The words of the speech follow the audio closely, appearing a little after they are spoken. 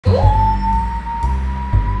Ooh.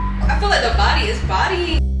 I feel like the body is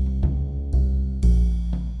body.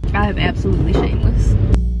 I am absolutely shameless.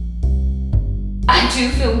 I do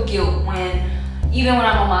feel guilt even when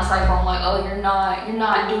I'm on my cycle, I'm like, oh, you're not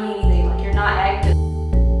doing anything, like you're not active.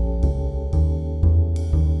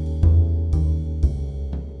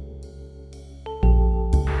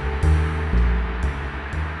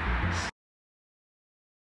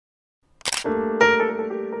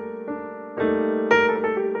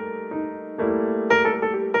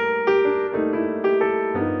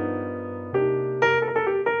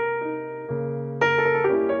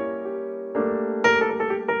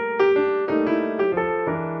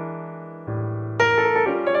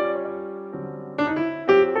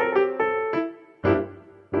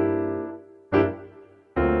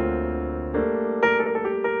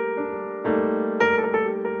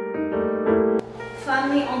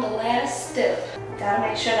 Finally on the last step. Gotta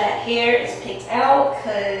make sure that hair is picked out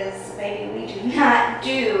because baby, we do not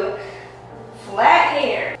do flat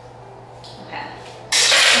hair. Okay.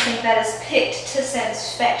 I think that is picked to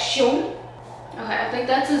satisfaction. Okay, I think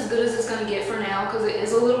that's as good as it's gonna get for now because it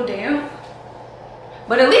is a little damp.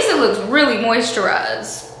 But at least it looks really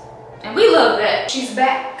moisturized. And we love that. She's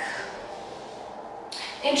back.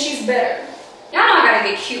 And she's better. Y'all know I gotta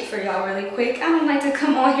get cute for y'all really quick. I don't like to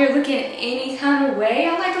come on here looking any kind of way.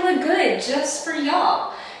 I like to look good just for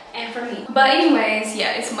y'all and for me. But anyways,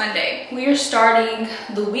 yeah, it's Monday. We are starting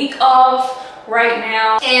the week off right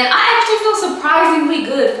now. And I actually feel surprisingly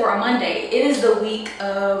good for a Monday. It is the week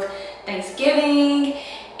of Thanksgiving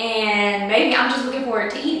and maybe I'm just looking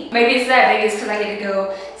forward to eating. Maybe it's that, maybe it's because I get to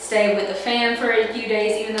go stay with the fam for a few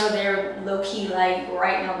days even though they're low-key like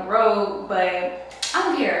right down the road, but I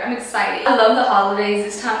don't care, I'm excited. I love the holidays.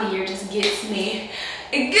 This time of year just gets me,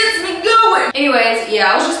 it gets me going. Anyways,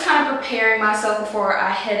 yeah, I was just kind of preparing myself before I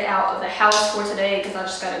head out of the house for today because I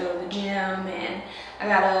just gotta go to the gym and I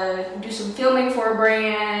gotta do some filming for a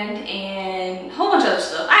brand and a whole bunch of other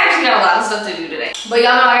stuff. I actually got a lot of stuff to do today. But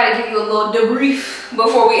y'all know I gotta give you a little debrief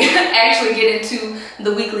before we actually get into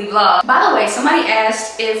the weekly vlog. By the way, somebody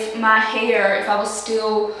asked if my hair, if I was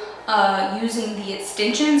still using the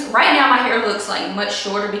extensions. Right now my hair looks like much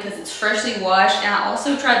shorter because it's freshly washed, and I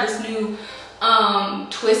also tried this new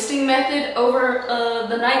twisting method over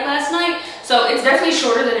the night last night, so it's definitely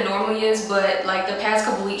shorter than it normally is, but like the past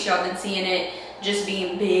couple weeks y'all been seeing it just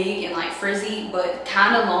being big and like frizzy but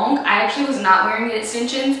kind of long. I actually was not wearing the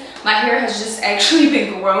extensions. My hair has just actually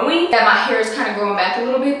been growing. Yeah, my hair is kind of growing back a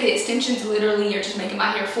little bit. The extensions literally are just making my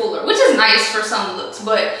hair fuller, which is nice for some looks,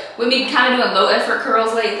 but with me kind of doing low effort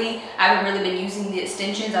curls lately, I haven't really been using the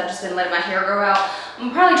extensions. I've just been letting my hair grow out. I'm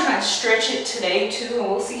probably trying to stretch it today too, and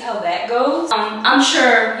we'll see how that goes. I'm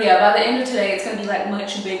sure, yeah, by the end of today it's gonna be like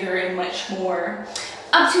much bigger and much more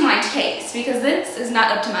up to my taste, because this is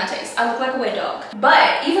not up to my taste. I look like a wet dog.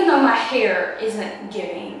 But even though my hair isn't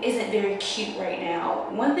very cute right now,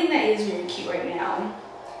 one thing that is very cute right now,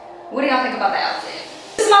 what do y'all think about the outfit?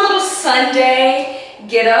 This is my little Sunday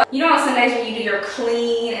get up. You know on Sundays when you do your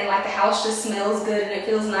clean and like the house just smells good and it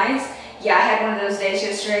feels nice? Yeah, I had one of those days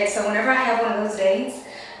yesterday, so whenever I have one of those days,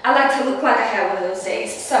 I like to look like I had one of those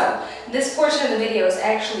days. So this portion of the video is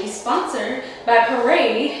actually sponsored by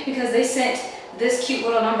Parade because they sent this cute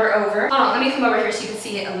little number over. Hold on, let me come over here so you can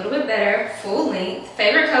see it a little bit better. Full length.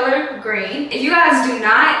 Favorite color, green. If you guys do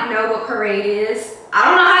not know what Parade is, I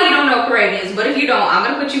don't know how you don't know what Parade is, but if you don't, I'm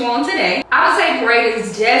gonna put you on today. I would say Parade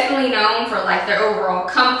is definitely known for like their overall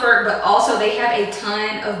comfort, but also they have a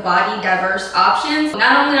ton of body diverse options.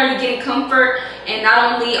 Not only are you getting comfort, and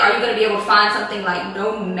not only are you gonna be able to find something like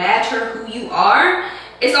no matter who you are,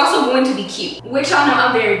 it's also going to be cute, which y'all know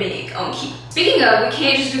I'm very big on cute. Speaking of, we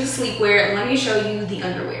can't just do the sleepwear. Let me show you the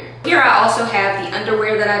underwear. Here I also have the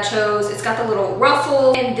underwear that I chose. It's got the little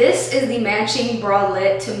ruffle, and this is the matching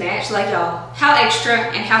bralette to match. Like y'all, how extra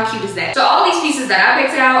and how cute is that? So all these pieces that I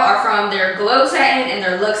picked out are from their glow satin and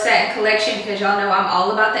their luxe satin collection, because y'all know I'm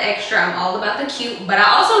all about the extra, I'm all about the cute, but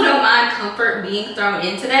I also don't mind comfort being thrown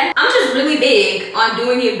into that. I'm just really big on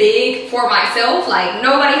doing it big for myself. Like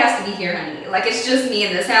nobody has to be here, honey. Like it's just me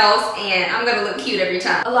in this house and I'm gonna look cute every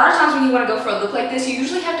time. A lot of times when you wanna go for a look like this, you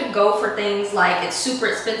usually have to go for things like it's super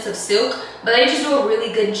expensive silk, but they just do a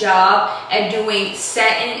really good job at doing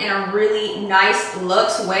satin in a really nice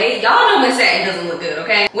luxe way. Y'all know when satin doesn't look good,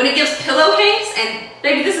 okay? When it gives pillowcase, and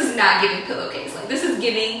baby, this is not giving pillowcase. Like this is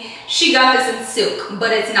giving, she got this in silk,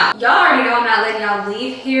 but it's not. Y'all already know I'm not letting y'all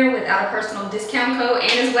leave here without a personal discount code,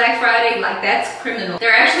 and it's Black Friday. Like that's criminal.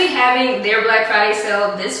 They're actually having their Black Friday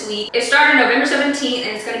sale this week. It started November 17th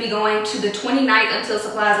and it's gonna be going to the 29th until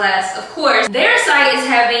supplies last. Of course, their site is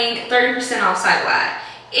having 30% off site-wide.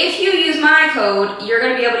 If you use my code, you're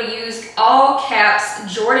going to be able to use all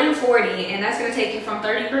caps Jordan40, and that's going to take you from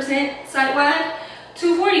 30% site-wide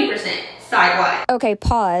to 40% site-wide. Okay,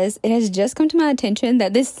 pause. It has just come to my attention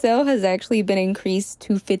that this sale has actually been increased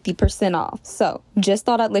to 50% off. So just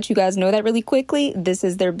thought I'd let you guys know that really quickly. This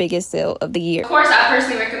is their biggest sale of the year. Of course, I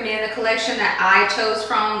personally recommend the collection that I chose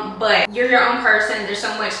from, but you're your own person. There's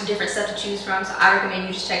so much different stuff to choose from, so I recommend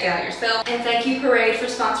you just check it out yourself. And thank you, Parade, for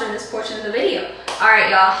sponsoring this portion of the video. All right,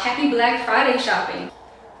 y'all, happy Black Friday shopping.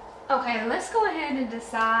 Okay, let's go ahead and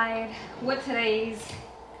decide what today's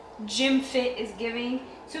gym fit is giving.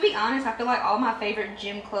 To be honest, I feel like all my favorite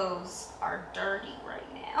gym clothes are dirty right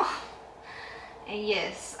now. And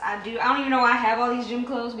yes, I do. I don't even know why I have all these gym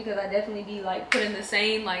clothes, because I definitely be like putting the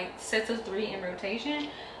same like sets of 3 in rotation.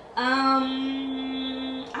 I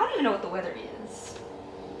don't even know what the weather is.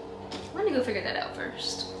 Let me go figure that out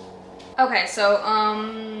first. Okay, so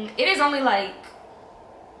it is only like,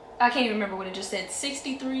 I can't even remember what it just said,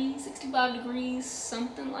 63, 65 degrees,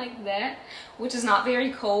 something like that, which is not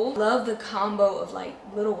very cold. Love the combo of like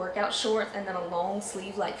little workout shorts and then a long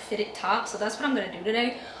sleeve like fitted top. So that's what I'm gonna do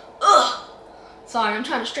today. Ugh! Sorry, I'm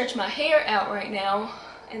trying to stretch my hair out right now,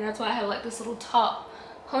 and that's why I have like this little top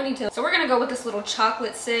ponytail. So we're gonna go with this little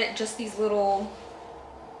chocolate set, just these little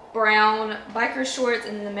brown biker shorts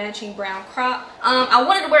and the matching brown crop. I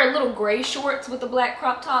wanted to wear little gray shorts with the black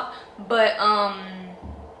crop top, but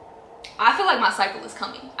I feel like my cycle is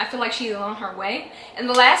coming. I feel like she is on her way. And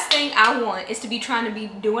the last thing I want is to be trying to be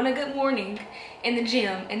doing a good morning in the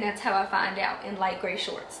gym, and that's how I find out, in light gray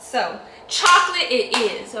shorts. So chocolate it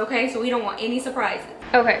is, okay? So we don't want any surprises.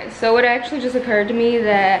 Okay, so it actually just occurred to me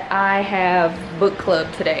that I have book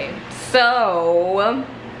club today. So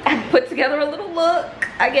I put together a little look,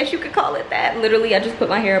 I guess you could call it that. Literally, I just put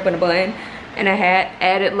my hair up in a bun and I had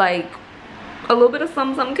added like a little bit of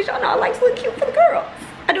something, because y'all know I like to look cute for the girls.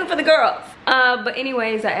 I do it for the girls. But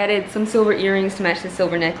anyways, I added some silver earrings to match the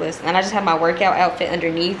silver necklace, and I just have my workout outfit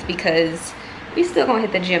underneath because we still gonna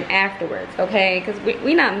hit the gym afterwards, okay? Because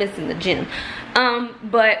we not missing the gym.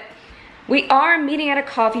 But we are meeting at a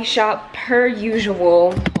coffee shop per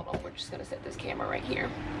usual. Hold on, we're just gonna set this camera right here.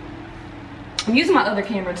 I'm using my other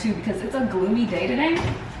camera too because it's a gloomy day today,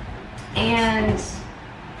 and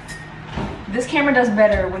this camera does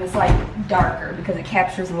better when it's like darker because it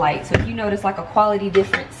captures light. So if you notice like a quality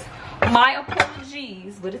difference, my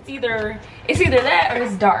apologies, but it's either that or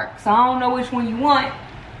it's dark. So I don't know which one you want,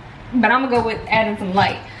 but I'm gonna go with adding some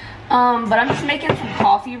light. But I'm just making some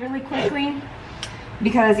coffee really quickly,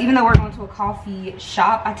 because even though we're going to a coffee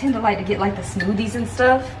shop, I tend to like to get like the smoothies and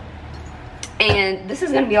stuff. And this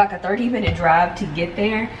is gonna be like a 30-minute drive to get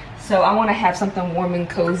there. So I wanna have something warm and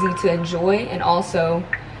cozy to enjoy. And also,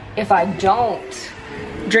 if I don't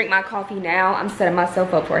drink my coffee now, I'm setting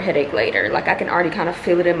myself up for a headache later. Like I can already kind of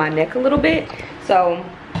feel it in my neck a little bit. So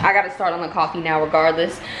I gotta start on the coffee now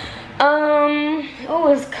regardless.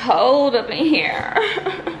 Oh, it's cold up in here.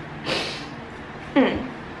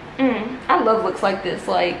 I love looks like this,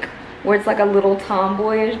 like where it's like a little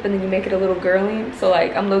tomboyish, but then you make it a little girly. So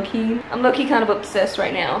like I'm low-key kind of obsessed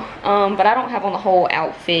right now. But I don't have on the whole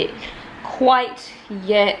outfit quite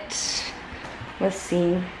yet. Let's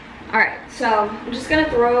see. All right, so I'm just gonna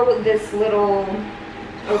throw this little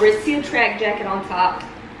Aritzia track jacket on top.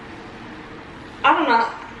 I don't know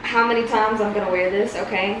how many times I'm gonna wear this,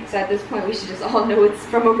 okay? So at this point, we should just all know it's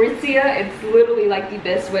from Aritzia. It's literally like the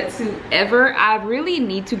best sweatsuit ever. I really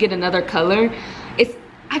need to get another color.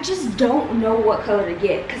 I just don't know what color to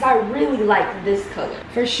get because I really like this color.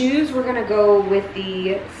 For shoes, we're gonna go with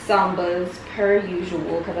the Sambas per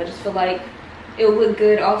usual, because I just feel like it'll look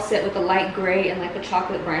good offset with the light gray and like the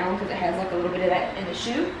chocolate brown, because it has like a little bit of that in the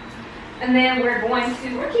shoe. And then we're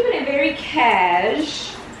keeping it very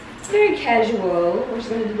casual. We're just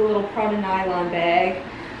gonna do the little Prada nylon bag.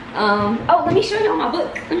 Oh, let me show y'all my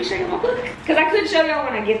book. Because I could show y'all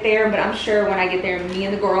when I get there, but I'm sure when I get there, me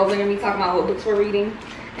and the girls are gonna be talking about what books we're reading.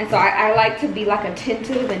 And so I like to be like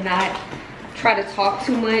attentive and not try to talk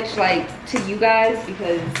too much like to you guys,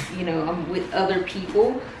 because you know I'm with other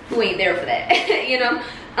people who ain't there for that. You know.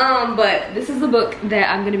 But this is the book that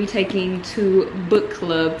I'm gonna be taking to book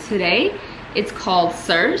club today. It's called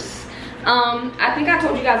Circe. I think I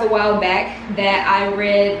told you guys a while back that I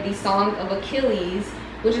read The Song of Achilles,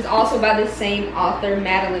 which is also by the same author,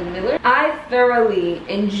 Madeline Miller. I thoroughly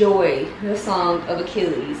enjoyed The Song of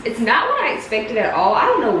Achilles. It's not what I expected at all. I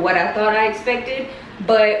don't know what I thought I expected,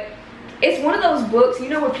 but it's one of those books, you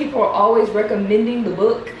know, where people are always recommending the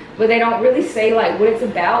book, but they don't really say like what it's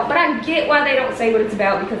about. But I get why they don't say what it's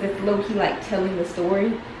about, because it's low-key like telling the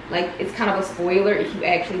story. Like it's kind of a spoiler if you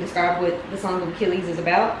actually describe what The Song of Achilles is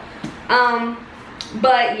about.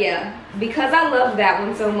 But yeah, because I love that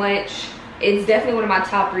one so much, it's definitely one of my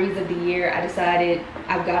top reads of the year. I decided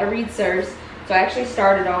I've got to read Sirs. So I actually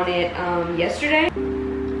started on it yesterday.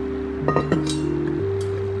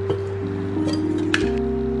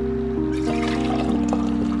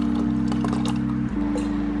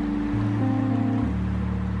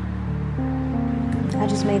 I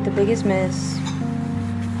just made the biggest mess.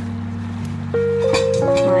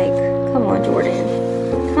 Like, come on,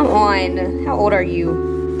 Jordan. Come on. How old are you?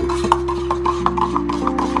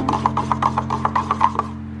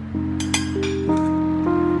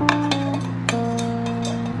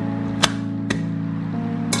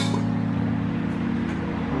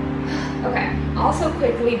 Okay. Also,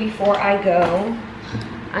 quickly before I go,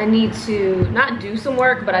 I need to not do some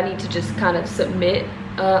work, but I need to just kind of submit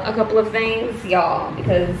a couple of things, y'all,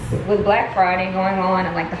 because with Black Friday going on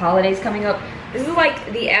and like the holidays coming up, this is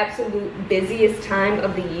like the absolute busiest time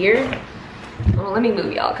of the year. Oh, let me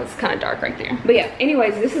move y'all because it's kind of dark right there. But yeah,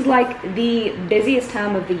 anyways, this is like the busiest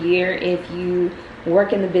time of the year if you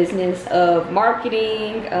work in the business of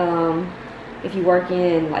marketing, if you work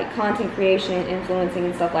in like content creation, influencing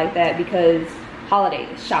and stuff like that, because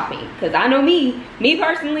holidays, shopping. Because I know me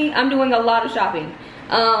personally, I'm doing a lot of shopping.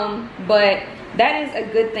 But that is a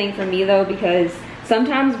good thing for me though, because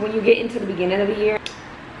sometimes when you get into the beginning of the year,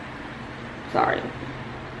 sorry,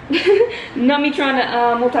 not me trying to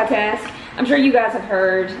multitask. I'm sure you guys have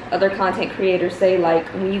heard other content creators say like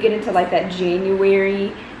when you get into like that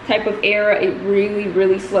January type of era, it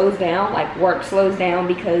really slows down, like work slows down,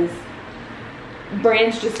 because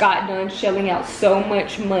brands just got done shelling out so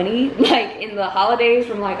much money like in the holidays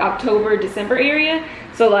from like October, December area.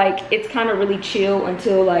 So like it's kind of really chill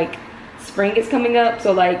until like spring is coming up.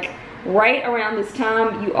 So like right around this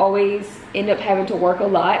time you always end up having to work a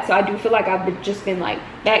lot. So I do feel like I've just been like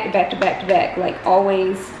back to back, like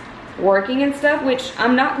always working and stuff, which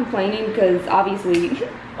I'm not complaining because obviously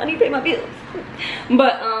I need to pay my bills.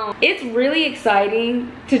 But it's really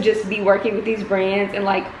exciting to just be working with these brands and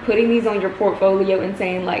like putting these on your portfolio and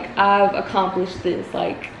saying like I've accomplished this.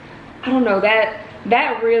 Like I don't know,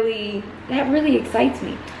 that really excites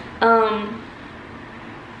me.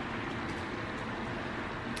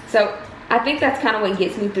 So I think that's kind of what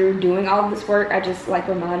gets me through doing all this work. I just like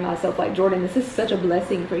remind myself like, Jordan, this is such a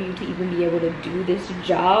blessing for you to even be able to do this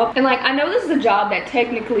job. And like I know this is a job that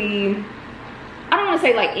technically, I don't want to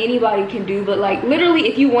say like anybody can do, but like literally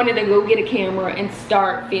if you wanted to go get a camera and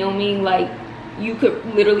start filming, like you could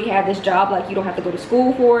literally have this job. Like you don't have to go to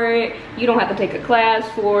school for it, you don't have to take a class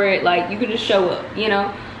for it, like you can just show up, you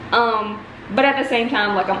know. But at the same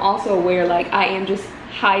time, like I'm also aware like I am just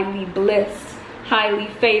highly blessed, highly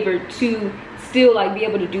favored to still like be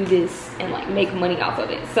able to do this and like make money off of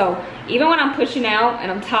it. So even when I'm pushing out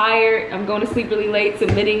and I'm tired, I'm going to sleep really late,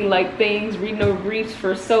 submitting like things, reading over briefs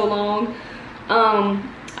for so long,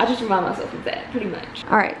 I just remind myself of that pretty much.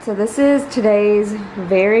 All right, so this is today's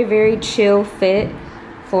very chill fit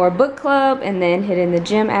for book club and then hitting the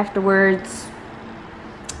gym afterwards.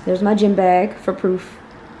 There's my gym bag for proof.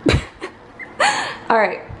 All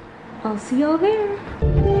right, I'll see y'all there.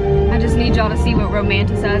 I just need y'all to see what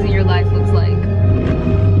romanticizing your life looks like.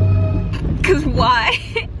 Cause why?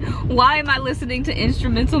 Why am I listening to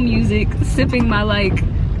instrumental music, sipping my like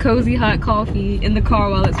cozy hot coffee in the car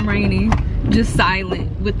while it's raining, just silent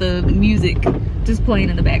with the music just playing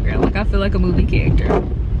in the background? Like I feel like a movie character.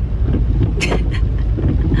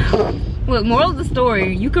 Look, moral of the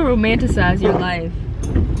story, you can romanticize your life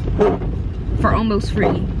for almost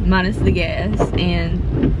free, minus the gas and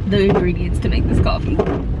the ingredients to make this coffee.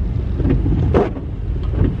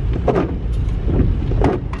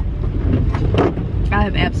 I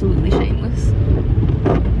am absolutely shameless.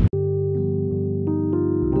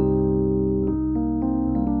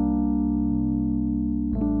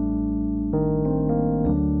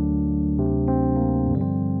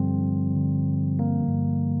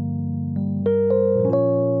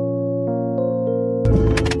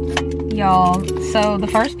 Y'all, so the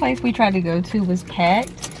first place we tried to go to was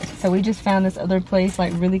packed, so we just found this other place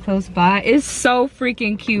like really close by. It's so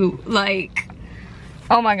freaking cute, like,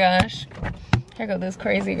 oh my gosh. Here go this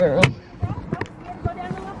crazy girl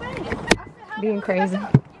being crazy.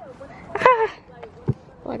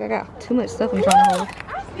 Like I got too much stuff I'm trying to hold.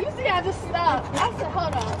 You see, I just stopped. I said,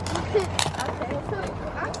 hold on. Okay, so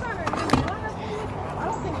I'm trying to remember. I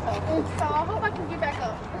don't think so. So I hope I can get back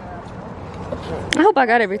up. I hope I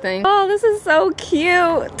got everything. Oh, this is so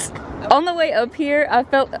cute. On the way up here, I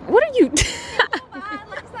felt, what are you?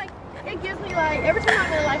 Looks like, it gives me like, every time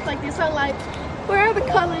I'm in a life like this, I'm like, where are the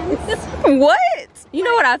colors? What? You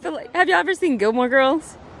know what I feel like? Have y'all ever seen Gilmore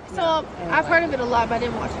Girls? So I've heard of it a lot, but I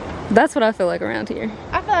didn't watch it. That's what I feel like around here.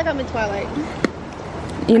 I feel like I'm in Twilight.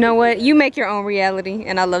 You know what? You make your own reality,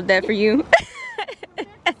 and I love that for you.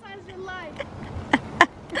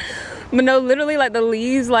 But no, literally, like the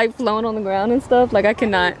leaves like flowing on the ground and stuff. Like I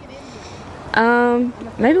cannot.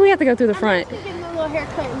 Maybe we have to go through the front. Getting a little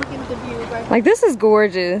haircut and looking at the view. Like this is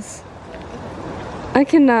gorgeous. I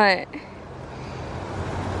cannot.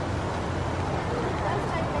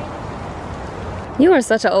 You are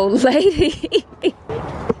such an old lady.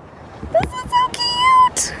 This is so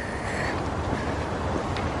cute.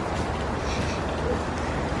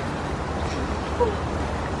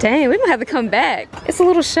 Dang, we might have to come back. It's a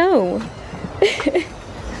little show.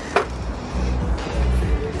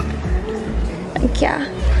 Thank ya.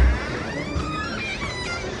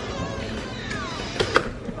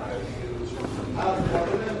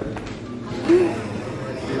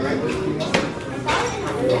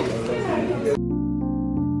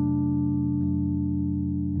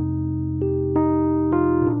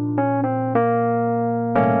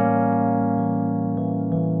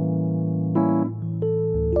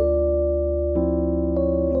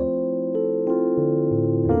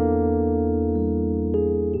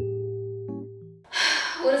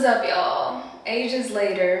 What is up, y'all? Ages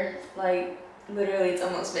later, like literally it's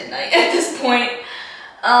almost midnight at this point.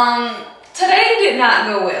 Today did not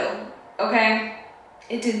go well, okay?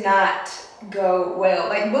 It did not go well.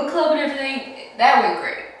 Like book club and everything, that went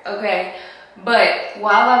great, okay? But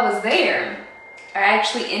while I was there, I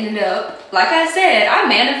actually ended up, like I said, I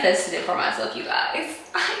manifested it for myself, you guys.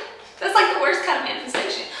 That's like the worst kind of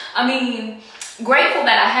manifestation. I mean, grateful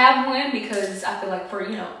that I have one because I feel like for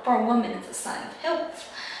a woman, it's a sign of health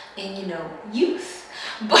and youth.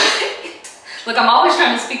 But look, I'm always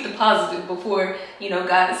trying to speak the positive before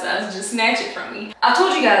God decides to just snatch it from me. I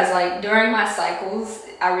told you guys, like during my cycles,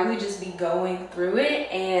 I really just be going through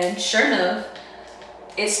it, and sure enough,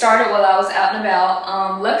 it started while I was out and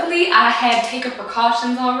about. Luckily, I had taken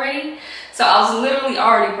precautions already, so I was literally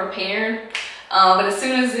already prepared. But as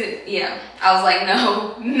soon as I was like,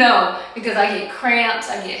 no, because I get cramps,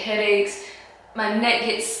 I get headaches, my neck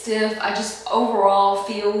gets stiff, I just overall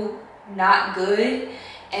feel not good.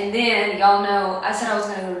 And then y'all know, I said I was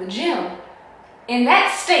gonna go to the gym. In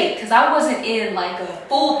that state, because I wasn't in like a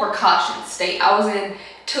full precaution state, I was in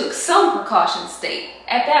took some precaution state.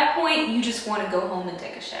 At that point, you just want to go home and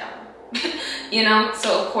take a shower.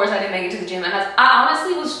 So of course I didn't make it to the gym, and I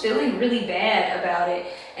honestly was feeling really bad about it.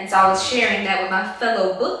 And so I was sharing that with my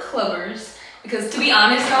fellow book clubbers, because to be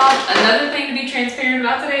honest, y'all, another thing to be transparent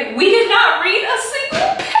about today, we did not read a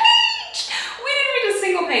single page. We didn't read a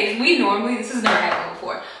single page. We normally, this has never happened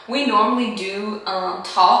before, we normally do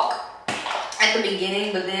talk at the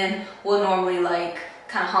beginning, but then we'll normally like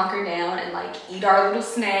kind of hunker down and like eat our little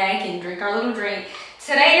snack and drink our little drink.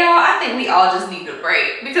 Today, y'all, I think we all just need a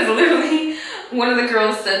break, because literally one of the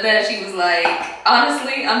girls said that. She was like,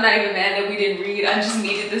 honestly, I'm not even mad that we didn't read. I just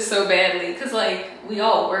needed this so badly, because like we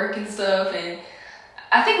all work and stuff, and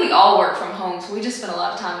I think we all work from home, so we just spend a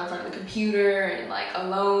lot of time in front of the computer and like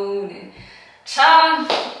alone. And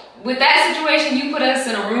child, with that situation, you put us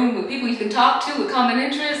in a room with people you can talk to with common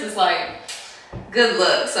interests, it's like good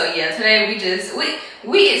luck. So yeah, today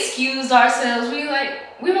we excused ourselves. We were like,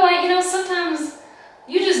 sometimes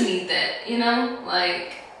you just need that,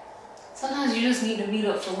 like sometimes you just need to meet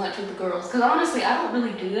up for lunch with the girls. Because honestly, I don't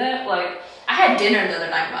really do that. Like, I had dinner the other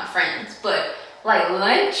night with my friends, but like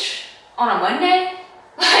lunch on a Monday,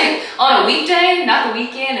 like on a weekday, not the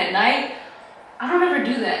weekend, at night, I don't ever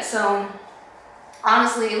do that. So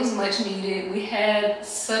honestly, it was much needed. We had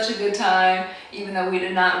such a good time, even though we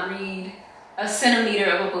did not read a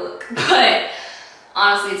centimeter of a book. But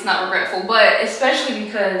honestly, it's not regretful, but especially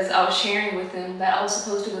because I was sharing with them that I was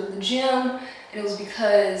supposed to go to the gym, and it was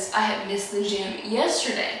because I had missed the gym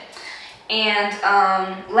yesterday. And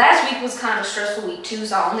last week was kind of a stressful week too,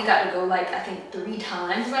 so I only got to go like I think 3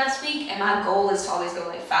 times last week, and my goal is to always go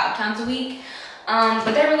like 5 times a week.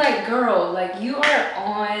 But they were like, girl, like you are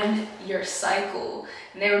on your cycle.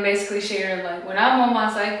 And they were basically sharing like, when I'm on my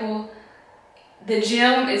cycle, the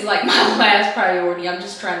gym is like my last priority. I'm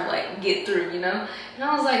just trying to like get through, And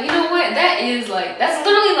I was like, you know what? That is like, that's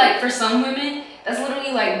literally like, for some women, that's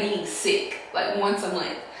literally like being sick, like once a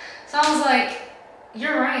month. So I was like,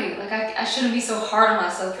 you're right. Like I shouldn't be so hard on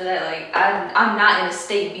myself for that. Like I'm not in a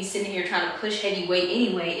state to be sitting here trying to push heavy weight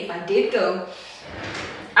anyway. If I did go,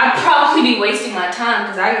 I'd probably be wasting my time,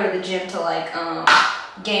 because I go to the gym to like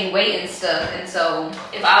gain weight and stuff. And so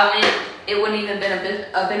if I went, it wouldn't even been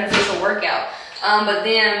a beneficial workout. But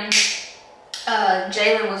then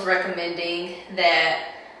Jalen was recommending that,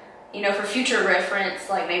 for future reference,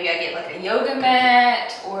 like maybe I get like a yoga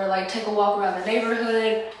mat or like take a walk around the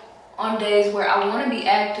neighborhood. on days where I want to be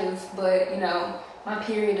active, but you know, my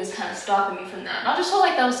period is kind of stopping me from that. And I just felt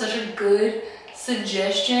like that was such a good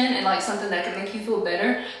suggestion and like something that could make you feel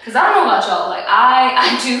better. Because I don't know about y'all, like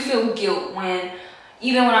I do feel guilt when,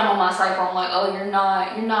 even when I'm on my cycle, I'm like, oh, you're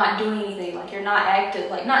not doing anything, like you're not active,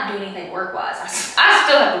 like not doing anything work-wise. I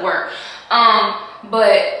still have to work.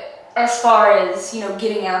 But as far as, you know,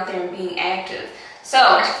 getting out there and being active. So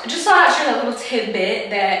just thought I'd share that little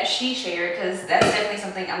tidbit that she shared, because that's definitely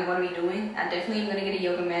something I'm going to be doing. I definitely am going to get a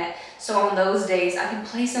yoga mat. So on those days, I can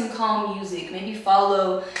play some calm music, maybe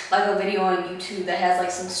follow like a video on YouTube that has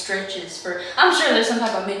like some stretches for, I'm sure there's some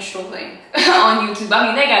type of menstrual thing on YouTube. I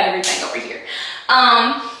mean, they got everything over here.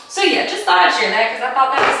 So yeah, just thought I'd share that because I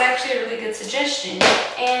thought that was actually a really good suggestion.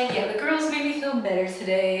 And yeah, the girls made me feel better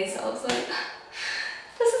today. So I was like,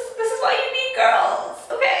 this is why you need girls,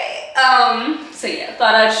 okay? So yeah,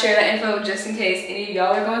 thought I'd share that info just in case any of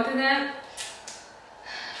y'all are going through that.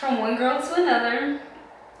 From one girl to another,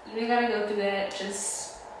 you ain't gotta go through that.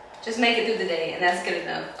 Just make it through the day, and that's good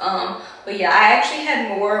enough. But yeah, I actually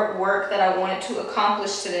had more work that I wanted to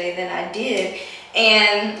accomplish today than I did.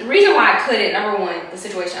 And the reason why I couldn't, number one, the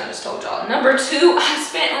situation I just told y'all. Number two, I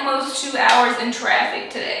spent almost 2 hours in traffic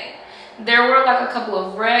today. There were like a couple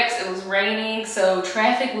of wrecks. It was raining, so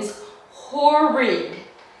traffic was horrid.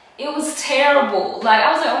 It was terrible. Like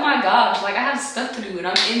I was like, oh my gosh, like I have stuff to do and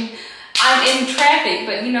I'm in traffic.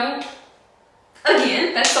 But you know,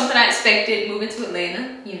 again, that's something I expected moving to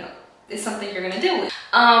Atlanta. You know, it's something you're gonna deal with.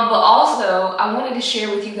 But also, I wanted to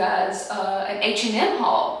share with you guys an H&M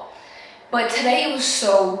haul. But today it was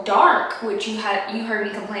so dark, which you heard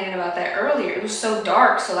me complaining about that earlier. It was so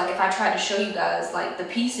dark, so like if I tried to show you guys like the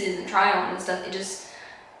pieces and try on and stuff, it just,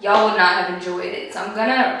 y'all would not have enjoyed it. So I'm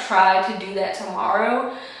gonna try to do that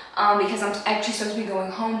tomorrow because I'm actually supposed to be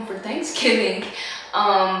going home for Thanksgiving.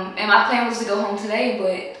 And my plan was to go home today,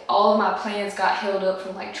 but all of my plans got held up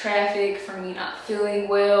from like traffic, from me not feeling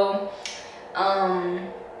well.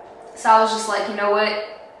 So I was just like, you know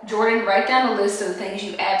what? Jordan, write down a list of the things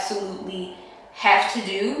you absolutely have to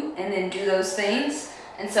do and then do those things.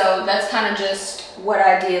 And so that's kind of just what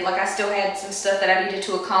I did. Like I still had some stuff that I needed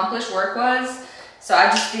to accomplish work-wise. So I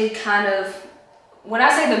just did kind of, when I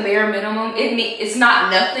say the bare minimum, it's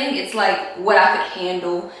not nothing. It's like what I could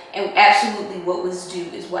handle, and absolutely what was due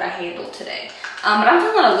is what I handled today. But I'm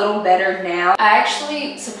feeling a little better now. I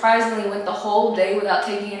actually surprisingly went the whole day without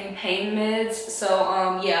taking any pain meds.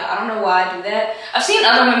 So yeah, I don't know why I do that. I've seen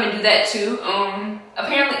other women do that too.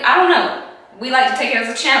 Apparently, I don't know. We like to take it as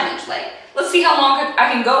a challenge. Like, let's see how long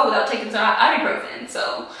I can go without taking some ibuprofen.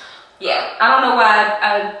 So yeah, I don't know why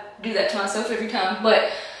I do that to myself every time.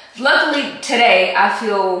 But luckily today, I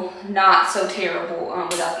feel not so terrible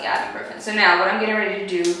without the ibuprofen. So now what I'm getting ready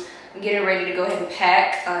to do, I'm getting ready to go ahead and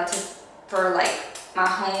pack for like my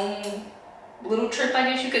home little trip, I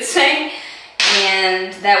guess you could say.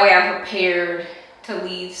 And that way I'm prepared to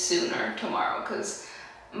leave sooner tomorrow, because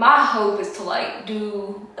my hope is to like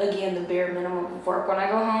do again the bare minimum of work when I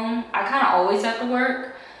go home. I kind of always have to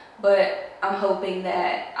work, but I'm hoping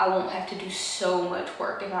that I won't have to do so much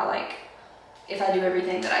work if I do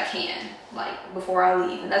everything that I can like before I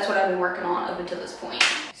leave. And that's what I've been working on up until this point.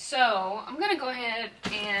 So I'm gonna go ahead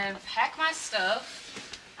and pack my stuff.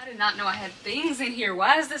 I did not know I had things in here.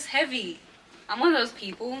 Why is this heavy? I'm one of those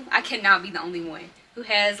people, I cannot be the only one, who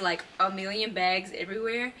has like a million bags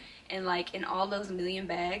everywhere, and like in all those million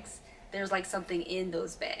bags, there's like something in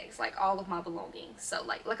those bags, like all of my belongings. So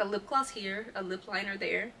like a lip gloss here, a lip liner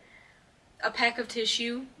there, a pack of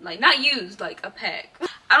tissue, like not used, like a pack.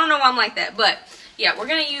 I don't know why I'm like that, but yeah, we're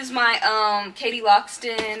gonna use my Katie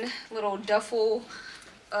Loxton little duffel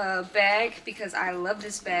bag, because I love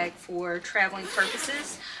this bag for traveling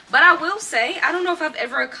purposes. But I will say, I don't know if I've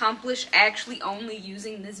ever accomplished actually only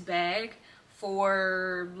using this bag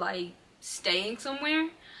for like staying somewhere.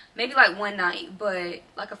 Maybe like one night, but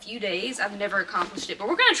like a few days, I've never accomplished it. But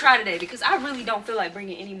we're gonna try today because I really don't feel like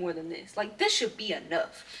bringing any more than this. Like, this should be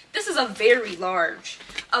enough. This is a very large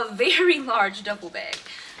duffel bag.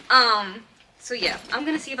 So yeah, I'm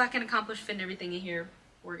gonna see if I can accomplish fitting everything in here.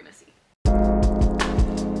 We're gonna see.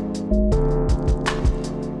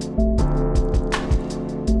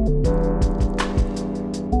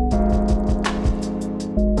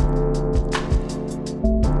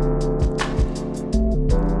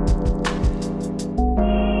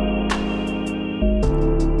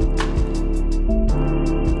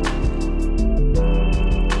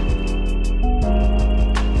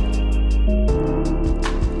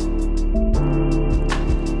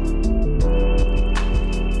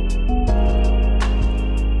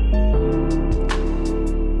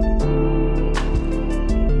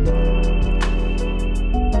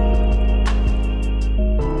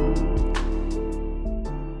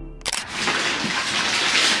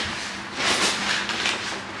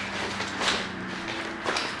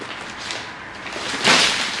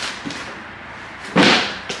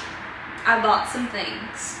 I bought some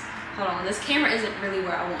things. Hold on, this camera isn't really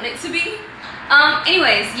where I want it to be.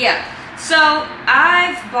 Anyways, yeah. So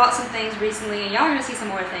I've bought some things recently, and y'all are gonna see some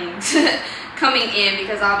more things coming in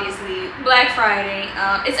because obviously Black Friday.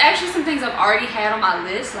 It's actually some things I've already had on my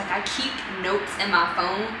list. Like I keep notes in my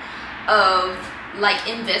phone of like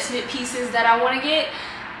investment pieces that I want to get.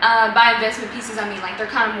 By investment pieces, I mean like they're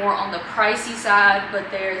kind of more on the pricey side, but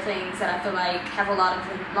they're things that I feel like have a lot of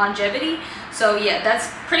longevity. So yeah, that's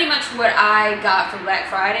pretty much what I got for Black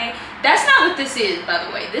Friday. That's not what this is, by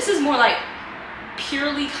the way. This is more like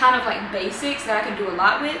purely kind of like basics that I can do a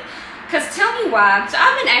lot with. Because tell me why. So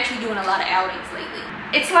I've been actually doing a lot of outings lately.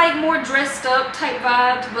 It's like more dressed up type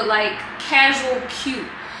vibes, but like casual, cute.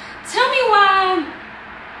 Tell me why.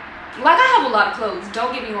 Like I have a lot of clothes,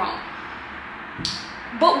 don't get me wrong.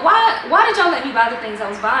 But why did y'all let me buy the things I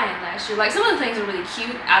was buying last year? Like some of the things are really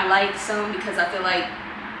cute. I like some because I feel like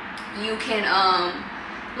you can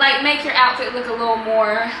like make your outfit look a little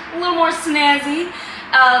more snazzy.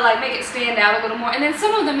 Like make it stand out a little more. And then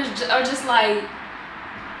some of them are just like,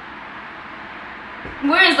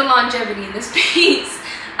 where is the longevity in this piece?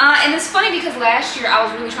 And it's funny because last year I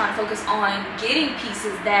was really trying to focus on getting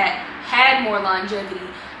pieces that had more longevity.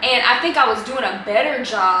 And I think I was doing a better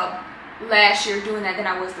job last year doing that than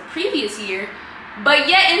I was the previous year, but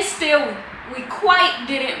yet and still we quite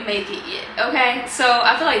didn't make it yet. Okay, so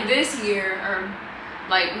I feel like this year, or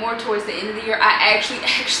like more towards the end of the year, I actually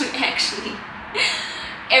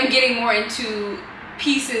am getting more into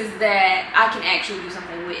pieces that I can actually do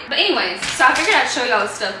something with. But anyways, so I figured I'd show y'all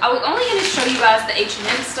the stuff. I was only going to show you guys the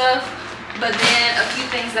H&M stuff, but then a few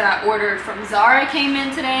things that I ordered from Zara came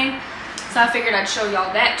in today. So I figured I'd show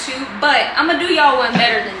y'all that too. But I'm gonna do y'all one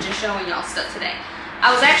better than just showing y'all stuff today.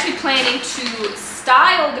 I was actually planning to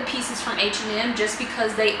style the pieces from H&M just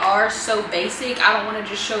because they are so basic. I don't want to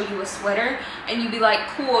just show you a sweater and you'd be like,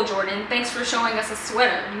 cool Jordan, thanks for showing us a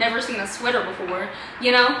sweater. Never seen a sweater before,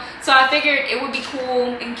 you know? So I figured it would be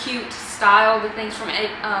cool and cute to style the things from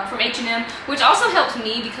H&M, which also helps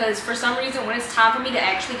me because for some reason when it's time for me to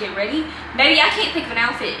actually get ready, baby, I can't think of an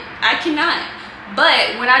outfit. I cannot.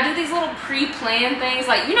 But when I do these little pre-planned things,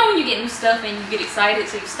 like, you know when you get new stuff and you get excited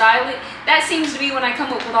so you style it, that seems to be when I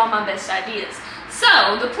come up with all my best ideas.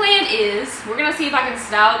 So the plan is, we're gonna see if I can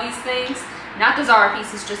style these things, not the Zara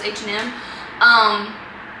pieces, just H&M.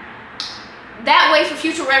 That way for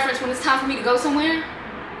future reference, when it's time for me to go somewhere,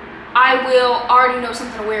 I will already know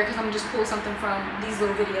something to wear because I'm gonna just pull something from these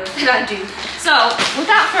little videos that I do. So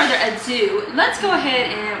without further ado, let's go ahead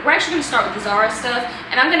and we're actually gonna start with the Zara stuff,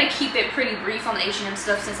 and I'm gonna keep it pretty brief on the H&M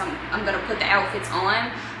stuff since I'm gonna put the outfits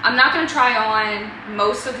on. I'm not gonna try on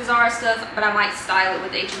most of the Zara stuff, but I might style it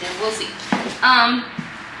with H&M. We'll see.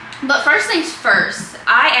 But first things first,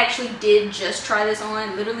 I actually did just try this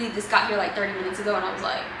on. Literally, this got here like 30 minutes ago, and I was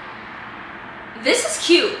like, this is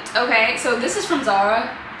cute. Okay, so this is from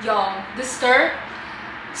Zara. Y'all, this skirt,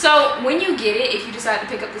 so when you get it, if you decide to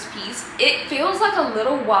pick up this piece, it feels like a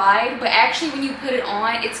little wide, but actually when you put it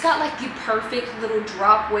on, it's got like the perfect little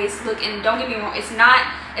drop waist look. And don't get me wrong, it's not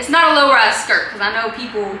a low-rise skirt because I know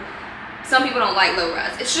some people don't like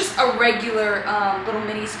low-rise. It's just a regular little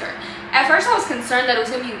mini skirt. At first I was concerned that it was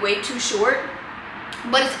gonna be way too short,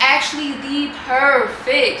 but it's actually the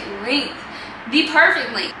perfect length. The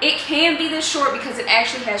perfect length. It can be this short because it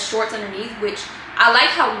actually has shorts underneath, which I like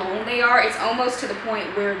how long they are. It's almost to the point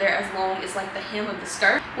where they're as long as like the hem of the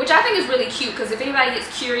skirt, which I think is really cute because if anybody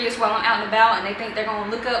gets curious while I'm out and about and they think they're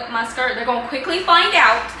gonna look up my skirt, they're gonna quickly find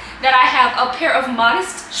out that I have a pair of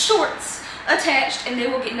modest shorts attached and they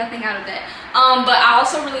will get nothing out of that. But I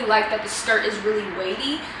also really like that the skirt is really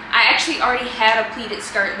weighty. I actually already had a pleated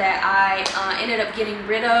skirt that I ended up getting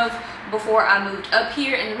rid of before I moved up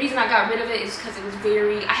here, and the reason I got rid of it is because it was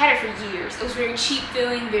I had it for years. It was very cheap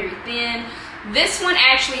feeling, very thin. This one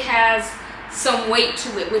actually has some weight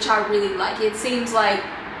to it, which I really like. It seems like,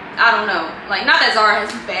 I don't know, like not that Zara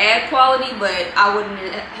has bad quality, but I wouldn't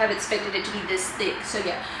have expected it to be this thick. So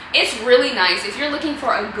yeah, it's really nice. If you're looking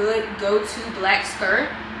for a good go-to black skirt,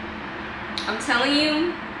 I'm telling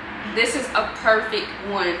you, this is a perfect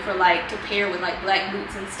one for like to pair with like black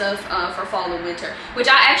boots and stuff for fall and winter, which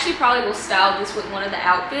I actually probably will style this with one of the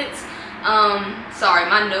outfits. Sorry,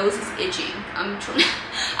 my nose is itching.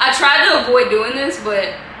 I tried to avoid doing this,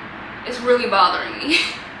 but it's really bothering me.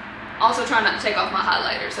 Also trying not to take off my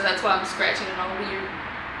highlighter, so that's why I'm scratching it all weird.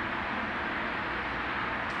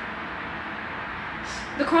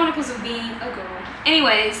 The Chronicles of Being a Girl.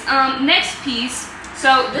 Anyways, next piece.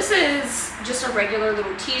 So this is just a regular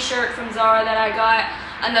little t-shirt from Zara that I got.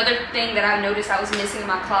 Another thing that I noticed I was missing in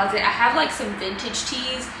my closet, I have like some vintage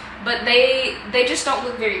tees but they just don't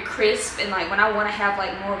look very crisp. And like when I want to have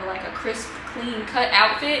like more of like a crisp, clean cut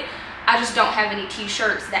outfit, I just don't have any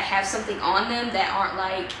t-shirts that have something on them that aren't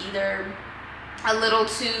like either a little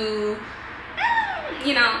too,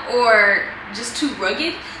 you know, or just too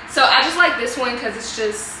rugged. So I just like this one because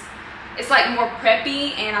it's like more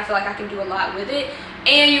preppy, and I feel like I can do a lot with it.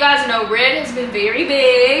 And you guys know red has been very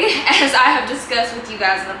big, as I have discussed with you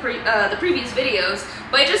guys in the previous videos.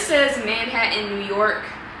 But it just says Manhattan, New York.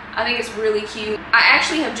 I think it's really cute. I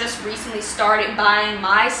actually have just recently started buying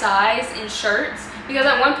my size in shirts, because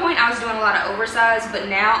at one point I was doing a lot of oversized, but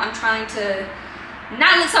now I'm trying to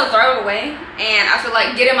not look so throw it away. And I feel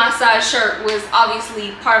like getting my size shirt was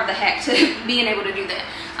obviously part of the hack to being able to do that.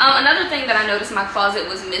 Another thing that I noticed my closet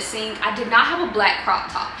was missing, I did not have a black crop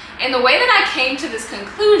top. And the way that I came to this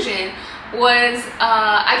conclusion was,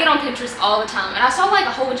 I get on Pinterest all the time, and I saw like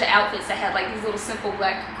a whole bunch of outfits that had like these little simple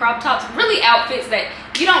black crop tops, really outfits that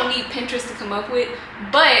you don't need Pinterest to come up with.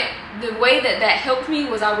 But the way that helped me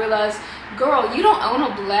was I realized, girl, you don't own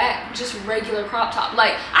a black, just regular crop top.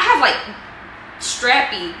 Like I have like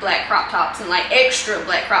strappy black crop tops and like extra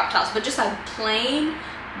black crop tops, but just a plain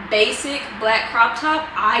basic black crop top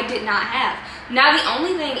I did not have. Now the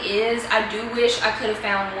only thing is, I do wish I could have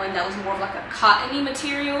found one that was more of like a cottony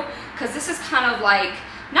material, because this is kind of like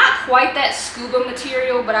not quite that scuba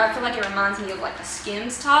material, but I feel like it reminds me of like a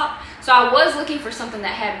Skims top. So I was looking for something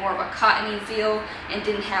that had more of a cottony feel and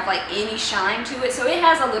didn't have like any shine to it. So it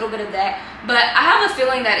has a little bit of that, but I have a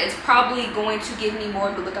feeling that it's probably going to give me more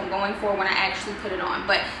of the look I'm going for when I actually put it on.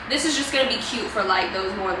 But this is just gonna be cute for like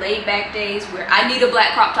those more laid back days where I need a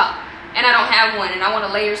black crop top and I don't have one, and I want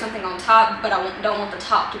to layer something on top, but I don't want the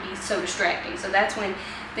top to be so distracting. So that's when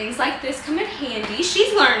things like this come in handy.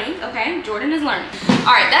 She's learning, okay? Jordan is learning.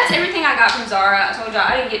 All right, that's everything I got from Zara. I told y'all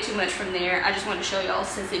I didn't get too much from there. I just wanted to show y'all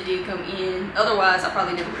since it did come in. Otherwise, I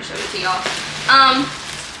probably never would have showed it to y'all.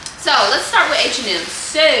 So let's start with H&M.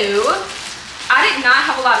 So I did not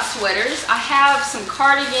have a lot of sweaters. I have some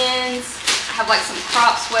cardigans. I have like some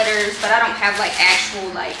crop sweaters, but I don't have like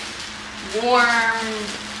actual like warm,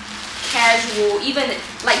 casual, even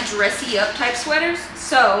like dressy up type sweaters.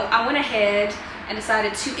 So I went ahead and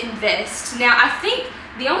decided to invest. Now I think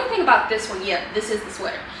the only thing about this one, yeah, this is the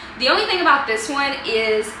sweater. The only thing about this one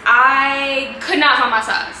is I could not find my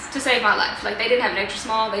size to save my life. Like they didn't have an extra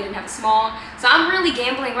small, they didn't have a small. So I'm really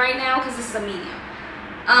gambling right now because this is a medium.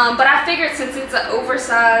 But I figured since it's an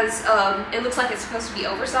oversized, it looks like it's supposed to be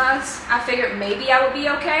oversized, I figured maybe I would be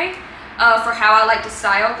okay for how I like to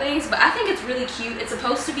style things. But I think it's really cute. It's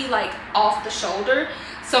supposed to be like off the shoulder.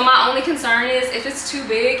 So my only concern is if it's too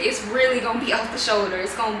big, it's really gonna be off the shoulder.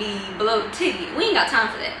 It's gonna be below the titty. We ain't got time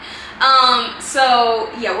for that. So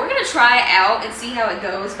yeah, we're gonna try it out and see how it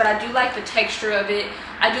goes. But I do like the texture of it.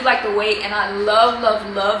 I do like the weight, and I love,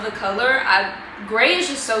 love, love the color. Gray is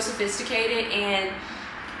just so sophisticated, and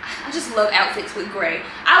I just love outfits with gray.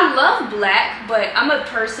 I love black, but I'm a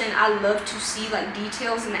person, I love to see like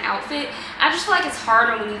details in the outfit. I just feel like it's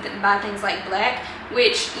harder when you buy things like black,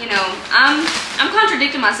 which, you know, I'm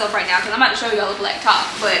contradicting myself right now because I'm about to show y'all a black top,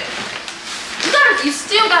 but you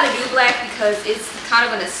still gotta do black because it's kind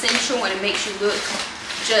of an essential and it makes you look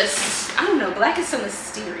just, I don't know, black is so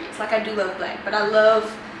mysterious. Like I do love black, but I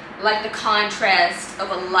love like the contrast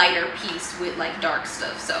of a lighter piece with like dark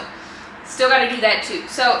stuff. So still got to do that too.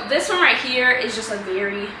 So this one right here is just a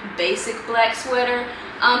very basic black sweater.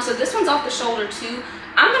 So this one's off the shoulder too.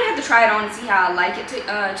 I'm gonna have to try it on and see how I like it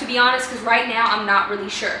to be honest, because right now I'm not really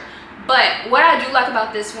sure. But what I do like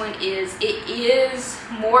about this one is it is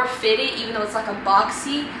more fitted, even though it's like a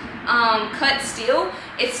boxy cut still.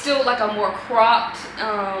 It's still like a more cropped,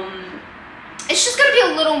 it's just gonna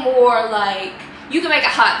be a little more like, you can make a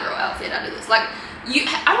hot girl outfit out of this. Like,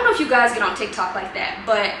 I don't know if you guys get on TikTok like that,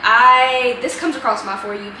 but this comes across my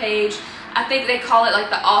For You page. I think they call it like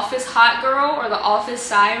the office hot girl or the office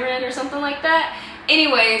siren or something like that.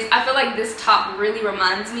 Anyways, I feel like this top really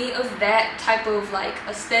reminds me of that type of like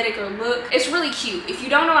aesthetic or look. It's really cute. If you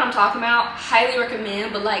don't know what I'm talking about, highly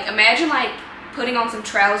recommend. But like, imagine like putting on some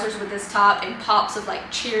trousers with this top and pops of like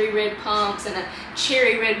cherry red pumps and a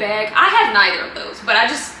cherry red bag. I have neither of those, but I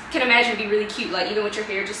just can imagine it'd be really cute, like even with your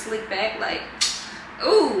hair just slicked back. Like,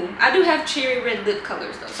 ooh, I do have cherry red lip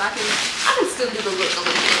colors though, so I can still do the look a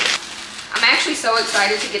little bit. I'm actually so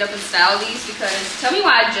excited to get up and style these because, tell me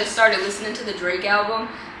why I just started listening to the Drake album,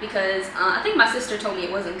 because I think my sister told me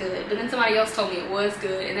it wasn't good, but then somebody else told me it was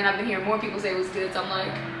good, and then I've been hearing more people say it was good, so I'm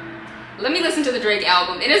like, let me listen to the Drake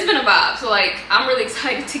album. And it's been a vibe, so like, I'm really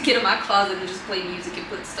excited to get in my closet and just play music and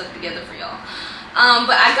put stuff together for y'all.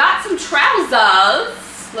 But I got some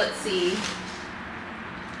trousers. Let's see.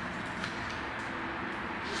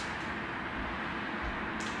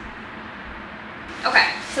 Okay,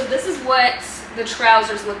 so this is what the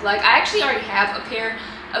trousers look like. I actually already have a pair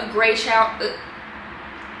of gray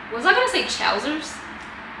was I gonna say trousers?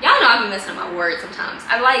 Y'all know I be messing up my words sometimes.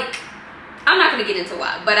 I'm not gonna get into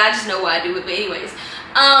why, but I just know why I do it. But anyways,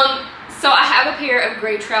 so I have a pair of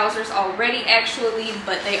gray trousers already actually,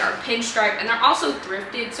 but they are pinstripe and they're also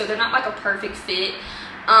thrifted, so they're not like a perfect fit.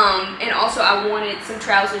 And also I wanted some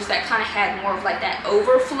trousers that kind of had more of like that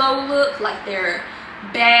overflow look, like they're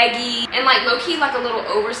baggy and like low-key like a little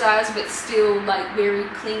oversized but still like very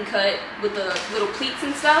clean cut with the little pleats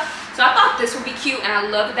and stuff. So I thought this would be cute, and I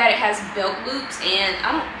love that it has belt loops, and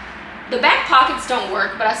the back pockets don't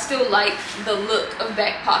work, but I still like the look of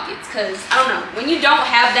back pockets because I don't know, when you don't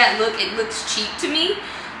have that look, it looks cheap to me.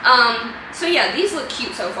 So yeah, these look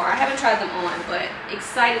cute so far. I haven't tried them on, but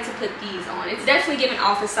excited to put these on. It's definitely giving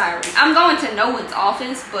office siren. I'm going to no one's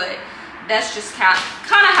office, but that's just kind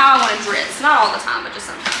of how I want to dress. Not all the time, but just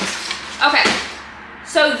sometimes. Okay,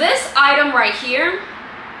 so this item right here,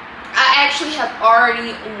 I actually have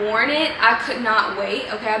already worn it. I could not wait.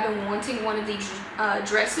 Okay, I've been wanting one of these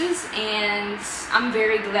dresses, and I'm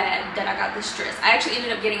very glad that I got this dress. I actually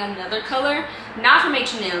ended up getting another color, not from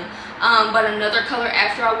H&M, but another color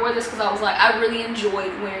after I wore this because I was like, I really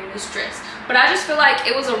enjoyed wearing this dress. But I just feel like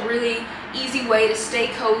it was a really easy way to stay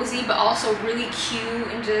cozy, but also really cute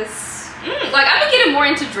and just like I've been getting more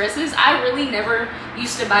into dresses. I really never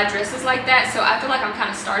used to buy dresses like that, so I feel like I'm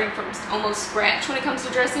kind of starting from almost scratch when it comes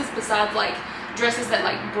to dresses, besides like dresses that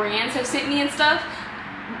like brands have sent me and stuff.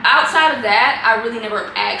 Outside of that, I really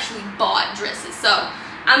never actually bought dresses, so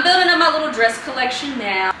I'm building up my little dress collection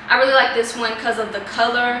now. I really like this one because of the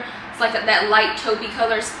color. It's like that light taupey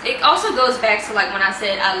color. It also goes back to like when I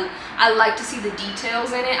said I like to see the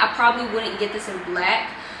details in it. I probably wouldn't get this in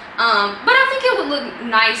black. But I think it would look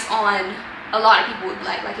nice on a lot of people with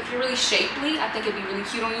black. Like if you're really shapely, I think it'd be really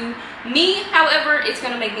cute on you. Me, however, it's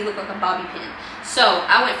gonna make me look like a bobby pin. So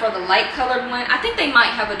I went for the light colored one. I think they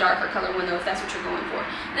might have a darker color one though, if that's what you're going for.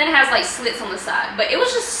 And then it has like slits on the side, but it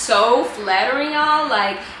was just so flattering, y'all.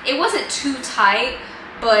 Like it wasn't too tight,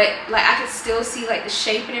 but like I could still see like the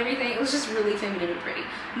shape and everything. It was just really feminine and pretty.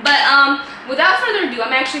 But without further ado,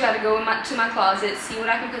 I'm actually about to go to my closet, see what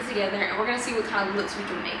I can put together, and we're gonna see what kind of looks we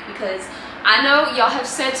can make, because I know y'all have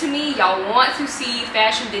said to me y'all want to see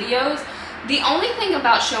fashion videos. The only thing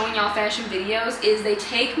about showing y'all fashion videos is they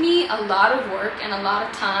take me a lot of work and a lot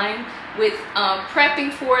of time with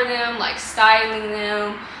prepping for them, like styling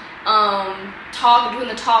them, doing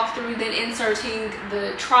the talk through, then inserting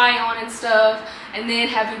the try on and stuff, and then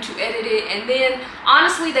having to edit it, and then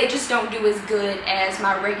honestly they just don't do as good as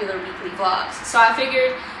my regular weekly vlogs. So I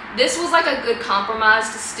figured this was like a good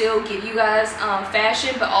compromise to still give you guys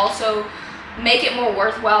fashion, but also make it more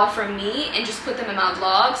worthwhile for me and just put them in my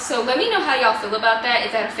vlogs. So let me know how y'all feel about that,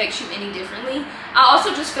 if that affects you any differently. I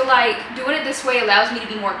also just feel like doing it this way allows me to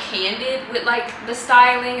be more candid with like the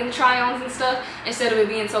styling and the try-ons and stuff, instead of it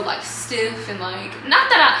being so like stiff and like,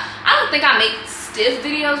 not that I don't think I make stiff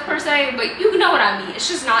videos per se, but you know what I mean. It's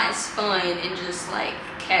just not as fun and just like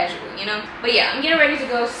casual, you know. But yeah, I'm getting ready to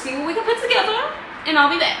go see what we can put together, and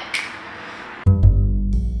I'll be back.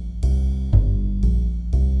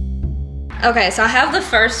 Okay, so I have the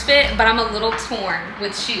first fit, but I'm a little torn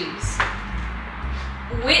with shoes.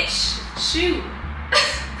 Which shoe?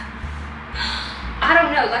 I don't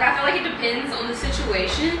know, like I feel like it depends on the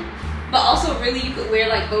situation, but also really you could wear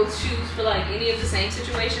like both shoes for like any of the same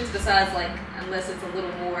situations, besides like, unless it's a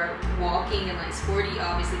little more walking and like sporty,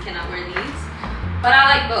 obviously cannot wear these. But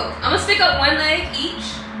I like both. I'm gonna stick up one leg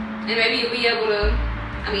each, and maybe you'll be able to,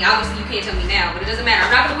 I mean obviously you can't tell me now, but it doesn't matter.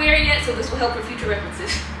 I'm not gonna wear it yet, so this will help for future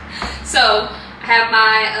references. So I have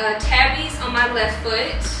my tabbies on my left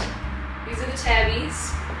foot. These are the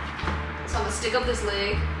tabbies. So I'm gonna stick up this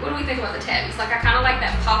leg. What do we think about the tabbies? Like I kind of like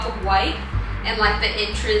that pop of white and like the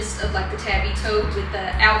interest of like the tabby toe with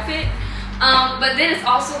the outfit. But then it's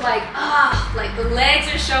also like the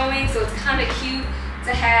legs are showing, so it's kind of cute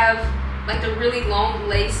to have like the really long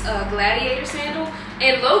lace gladiator sandal.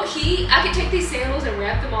 And low key, I could take these sandals and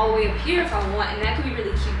wrap them all the way up here if I want, and that could be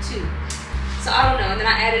really cute too. So I don't know, and then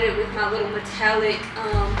I added it with my little metallic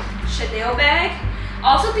Chanel bag.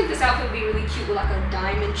 I also think this outfit would be really cute with like a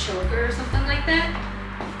diamond choker or something like that.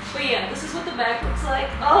 But yeah, this is what the bag looks like.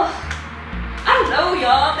 Oh, I don't know,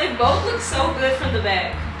 y'all. They both look so good from the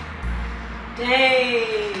back.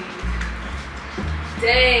 Dang.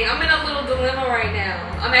 Dang, I'm in a little dilemma right now.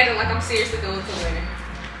 I'm acting like I'm seriously going somewhere.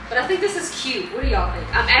 But I think this is cute. What do y'all think?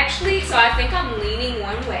 So I think I'm leaning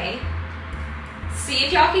one way. See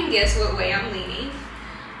if y'all can guess what way I'm leaning.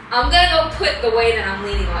 I'm gonna go put the way that I'm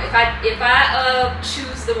leaning on. If I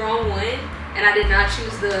choose the wrong one, and I did not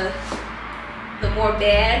choose the the more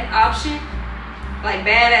bad option. Like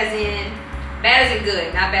bad as in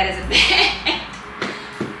good, not bad as in bad.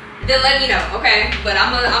 Then let me know, okay? But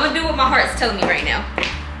I'm gonna do what my heart's telling me right now.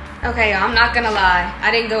 Okay, I'm not gonna lie.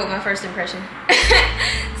 I didn't go with my first impression.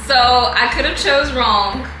 So I could have chose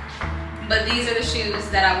wrong, but these are the shoes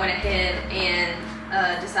that I went ahead and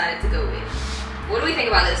decided to go with. What do we think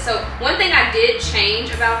about this? So one thing I did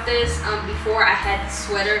change about this, before I had the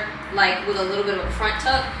sweater like with a little bit of a front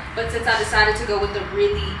tuck, but since I decided to go with the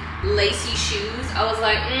really lacy shoes, I was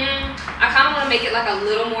like, I kind of want to make it like a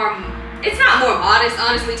little more, it's not more modest,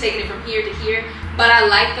 honestly, taking it from here to here, but I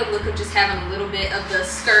like the look of just having a little bit of the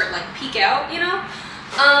skirt like peek out, you know?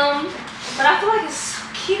 But I feel like it's so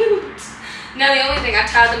cute. Now the only thing, I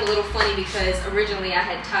tied them a little funny because originally I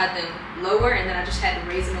had tied them lower and then I just had to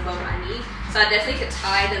raise them above my knee. So I definitely could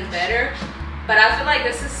tie them better. But I feel like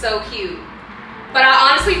this is so cute. But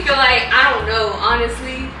I honestly feel like, I don't know,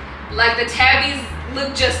 honestly, like the tabbies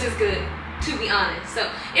look just as good, to be honest.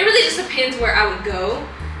 So it really just depends where I would go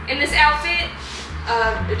in this outfit.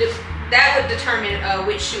 That would determine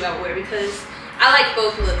which shoe I would wear, because I like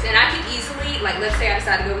both looks. And I could easily, like let's say I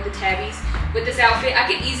decide to go with the tabbies with this outfit, I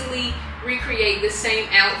could easily recreate the same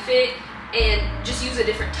outfit and just use a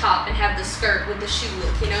different top and have the skirt with the shoe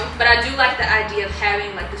look, you know? But I do like the idea of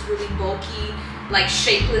having like this really bulky, like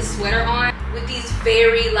shapeless sweater on with these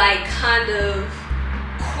very like kind of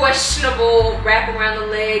questionable wrap around the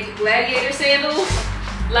leg gladiator sandals.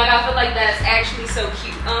 Like I feel like that's actually so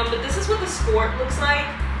cute. But this is what the skirt looks like.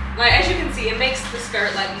 Like as you can see, it makes the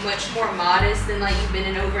skirt like much more modest than like you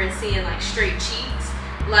bending over and seeing like straight cheeks.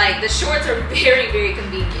 Like the shorts are very, very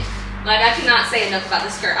convenient. Like I cannot say enough about the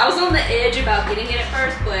skirt. I was on the edge about getting it at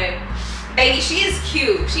first, but baby, she is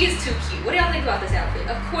cute. She is too cute. What do y'all think about this outfit?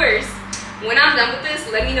 Of course, when I'm done with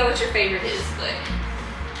this, let me know what your favorite is, but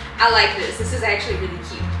I like this. This is actually really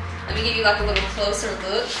cute. Let me give you like a little closer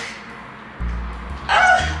look.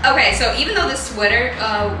 Okay, so even though this sweater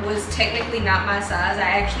was technically not my size, I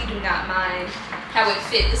actually do not mind how it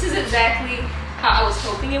fit. This is exactly how I was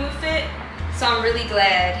hoping it would fit, so I'm really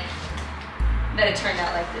glad that it turned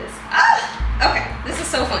out like this. Okay, this is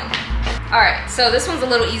so fun. All right, so this one's a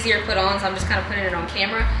little easier to put on, so I'm just kind of putting it on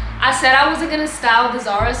camera. I said I wasn't gonna style the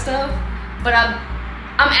Zara stuff, but I'm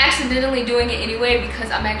accidentally doing it anyway because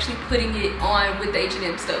I'm actually putting it on with the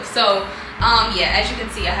H&M stuff. So yeah, as you can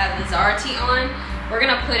see, I have the Zara tee on. We're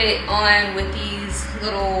gonna put it on with these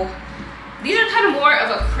little, these are kind of more of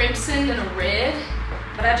a crimson than a red,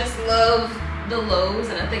 but I just love the lows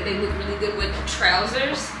and I think they look really good with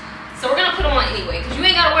trousers. So we're gonna put them on anyway, because you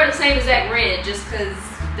ain't gotta wear the same exact red just because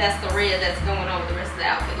that's the red that's going on with the rest of the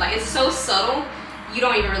outfit. Like it's so subtle, you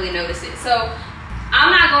don't even really notice it. So I'm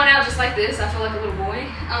not going out just like this. I feel like a little boy.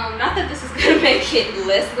 Not that this is gonna make it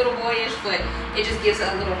less little boyish, but it just gives it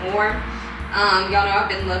a little more. Y'all know I've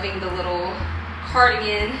been loving the little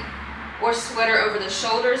cardigan or sweater over the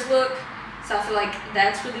shoulders look. So I feel like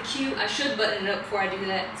that's really cute. I should button it up before I do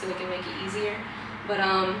that so we can make it easier. But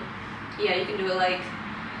yeah, you can do it like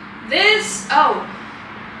this. Oh,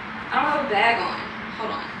 I don't have a bag on.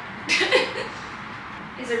 Hold on.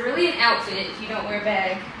 Is it really an outfit if you don't wear a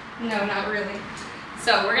bag? No, not really.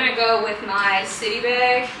 So we're gonna go with my city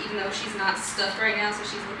bag, even though she's not stuffed right now, so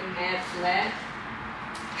she's looking mad flat.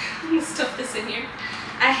 I'm gonna stuff this in here.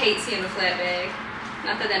 I hate seeing a flat bag.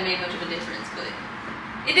 Not that that made much of a difference, but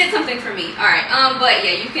it did something for me. All right, but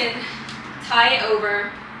yeah, you can tie it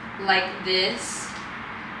over like this.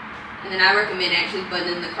 And then I recommend actually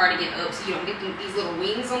buttoning the cardigan up so you don't get these little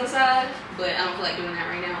wings on the side, but I don't feel like doing that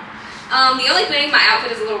right now. The only thing, my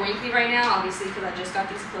outfit is a little wrinkly right now, obviously because I just got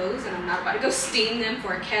these clothes and I'm not about to go steam them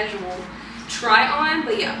for a casual try on,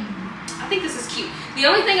 but yeah, I think this is cute. The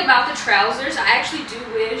only thing about the trousers, I actually do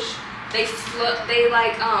wish they flowed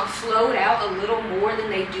out a little more than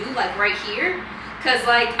they do, like right here, because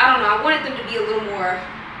like, I don't know, I wanted them to be a little more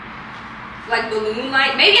like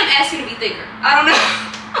balloon-like. Maybe I'm asking to be thicker, I don't know.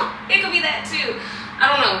 It could be that too. I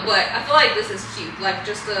don't know, but I feel like this is cute. Like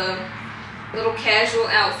just a little casual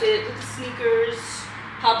outfit with the sneakers,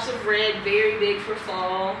 pops of red, very big for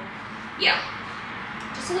fall. Yeah,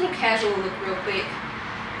 just a little casual look real quick.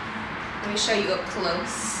 Let me show you up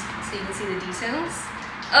close so you can see the details.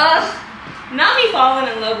 Not me falling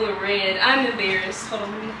in love with red. I'm embarrassed. Hold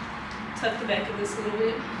on, let me tuck the back of this a little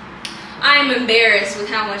bit. I'm embarrassed with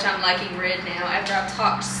how much I'm liking red now after I've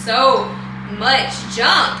talked so much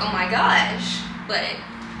junk. Oh my gosh. But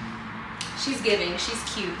she's giving, she's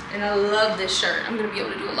cute, and I love this shirt. I'm gonna be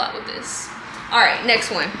able to do a lot with this. All right,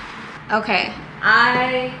 next one. Okay,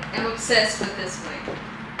 I am obsessed with this one.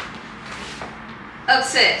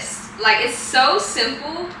 Obsessed. Like, it's so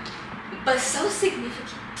simple but so significant.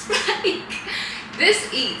 Like,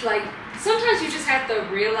 this eats. Like, sometimes you just have to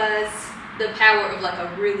realize the power of like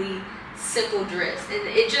a really simple dress, and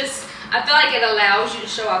it just, I feel like it allows you to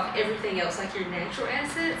show off everything else, like your natural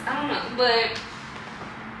assets. I don't know, but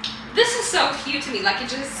this is so cute to me. Like, it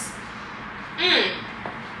just,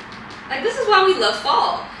 like, this is why we love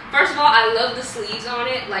fall. First of all, I love the sleeves on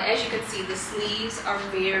it. Like, as you can see, the sleeves are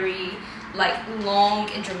very like long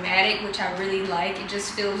and dramatic, which I really like. It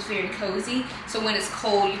just feels very cozy. So when it's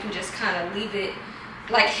cold, you can just kind of leave it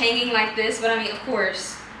like hanging like this. But I mean, of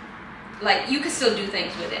course, like, you can still do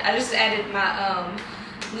things with it. I just added my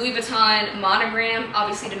Louis Vuitton monogram,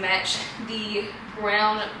 obviously to match the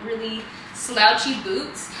brown, really slouchy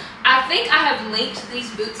boots. I think I have linked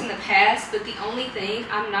these boots in the past, but the only thing,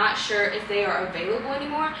 I'm not sure if they are available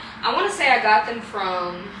anymore. I want to say I got them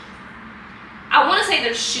from, I want to say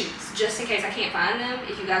they're Shoots, just in case I can't find them,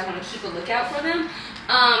 if you guys want to keep a lookout for them.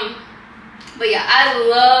 But yeah, I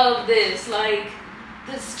love this, like,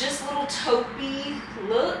 this just little taupey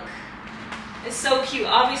look. It's so cute.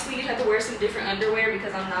 Obviously, you'd have to wear some different underwear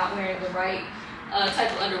because I'm not wearing the right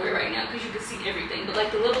type of underwear right now, because you can see everything. But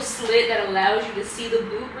like the little slit that allows you to see the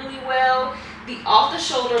boot really well. The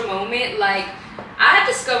off-the-shoulder moment, like, I have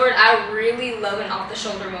discovered I really love an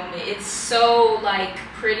off-the-shoulder moment. It's so like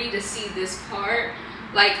pretty to see this part,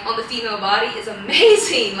 like on the female body, is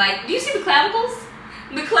amazing. Like, do you see the clavicles?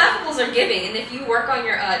 The clavicles are giving, and if you work on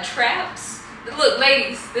your traps, look,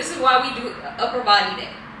 ladies, this is why we do upper body day.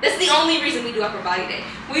 That's the only reason we do upper body day.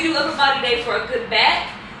 We do upper body day for a good back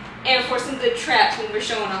and for some good traps when we're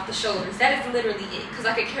showing off the shoulders. That is literally it, because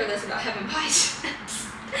I could care less about having biceps.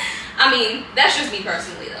 I mean, that's just me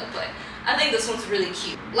personally though, but I think this one's really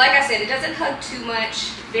cute. Like I said, it doesn't hug too much,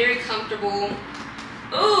 very comfortable.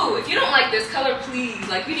 Ooh, if you don't like this color, please,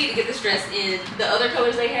 like, you need to get this dress in the other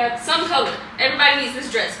colors they have. Some color. Everybody needs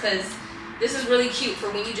this dress, because this is really cute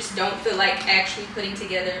for when you just don't feel like actually putting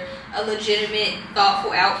together a legitimate,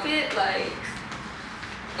 thoughtful outfit. Like,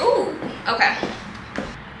 ooh, okay.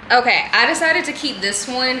 Okay, I decided to keep this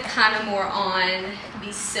one kind of more on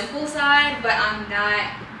the simple side, but I'm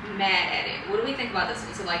not mad at it. What do we think about this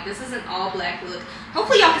one? So like, this is an all black look.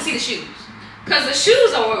 Hopefully y'all can see the shoes, because the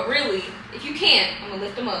shoes are what really, if you can't, I'm gonna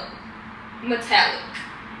lift them up, metallic.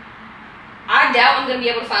 I doubt I'm gonna be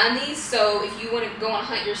able to find these, so if you want to go on a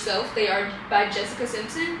hunt yourself, they are by Jessica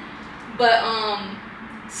Simpson. But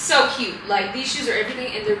so cute. Like, these shoes are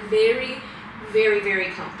everything, and they're very, very, very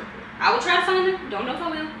comfortable. I will try to find them. Don't know if I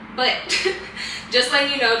will, but just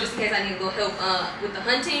letting you know, just in case I need a little help with the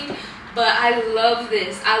hunting. But I love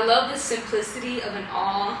this. I love the simplicity of an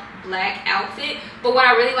all black outfit. But what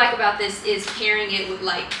I really like about this is pairing it with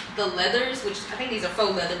like the leathers, which I think these are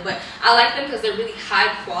faux leather, but I like them because they're really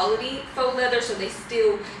high quality faux leather, so they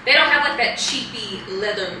don't have like that cheapy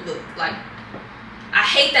leather look. Like, I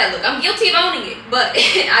hate that look. I'm guilty of owning it, but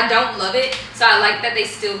I don't love it. So I like that they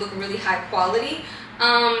still look really high quality.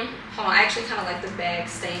 Hold on, I actually kind of like the bag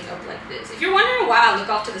staying up like this. If you're wondering why I look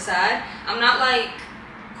off to the side, I'm not like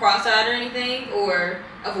cross-eyed or anything or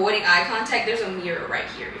avoiding eye contact. There's a mirror right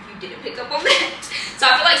here, if you didn't pick up on that. So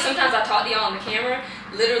I feel like sometimes I talk to y'all on the camera,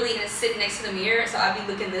 literally and sit next to the mirror, so I'd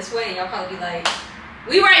be looking this way and y'all probably be like,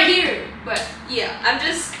 we right here. But yeah,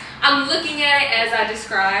 I'm looking at it as I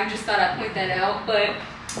described. Just thought I'd point that out. But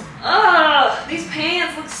these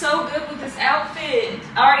pants look so good with this outfit.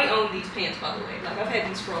 I already own these pants, by the way. Like, I've had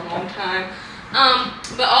these for a long time.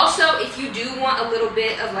 But also, if you do want a little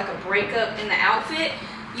bit of like a breakup in the outfit,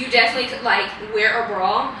 you definitely could like wear a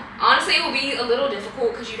bra. Honestly, it will be a little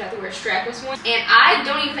difficult because you'd have to wear a strapless one, and I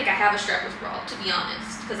don't even think I have a strapless bra, to be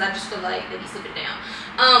honest, because I just feel like they'd be slipping down.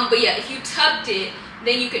 But yeah, if you tucked it,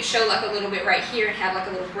 then you could show like a little bit right here and have like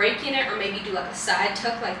a little break in it, or maybe do like a side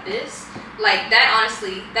tuck like this. Like that,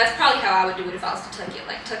 honestly, that's probably how I would do it if I was to tuck it,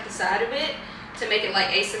 like tuck the side of it to make it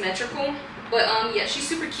like asymmetrical. But yeah, she's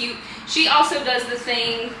super cute. She also does the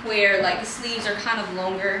thing where like the sleeves are kind of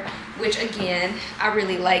longer, which again, I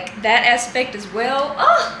really like that aspect as well.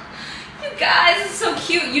 Oh, you guys, it's so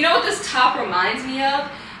cute. You know what this top reminds me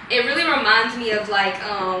of? It really reminds me of like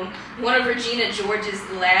one of Regina George's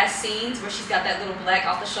last scenes where she's got that little black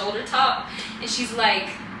off the shoulder top, and she's like,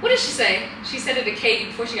 what did she say? She said it to Katie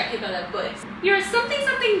before she got hit by that bus. You're a something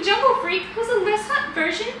something jungle freak who's a less hot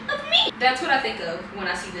version of me. That's what I think of when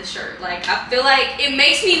I see this shirt. Like, I feel like it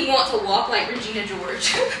makes me want to walk like Regina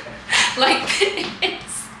George. Like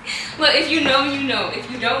this. Well, if you know, you know. If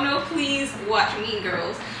you don't know, please watch Mean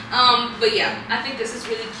Girls. But yeah, I think this is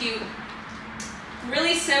really cute.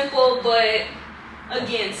 Really simple, but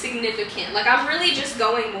again, significant. Like, I'm really just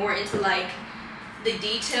going more into like the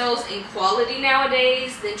details and quality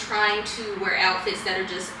nowadays than trying to wear outfits that are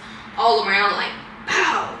just all around like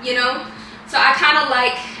pow, you know? So I kind of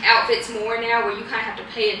like outfits more now where you kind of have to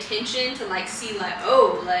pay attention to like see like,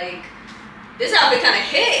 oh, like this outfit kind of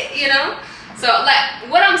hit, you know? So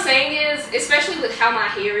like what I'm saying is, especially with how my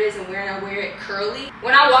hair is and when I wear it curly,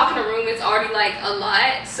 when I walk in a room it's already like a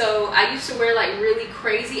lot. So I used to wear like really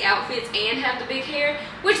crazy outfits and have the big hair,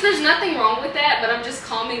 which there's nothing wrong with that, but I'm just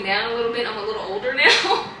calming down a little bit. I'm a little older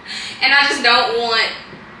now and I just don't want,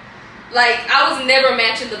 like, I was never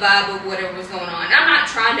matching the vibe of whatever was going on. I'm not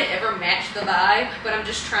trying to ever match the vibe, but I'm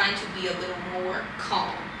just trying to be a little more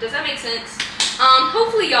calm. Does that make sense?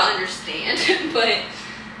 Hopefully y'all understand. But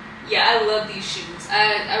yeah, I love these shoes.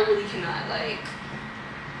 I really cannot, like,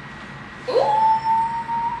 ooh,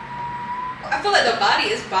 I feel like the body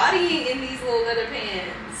is bodying in these little leather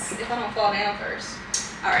pants if I don't fall down first.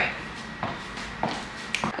 All right.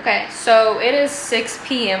 Okay, so it is 6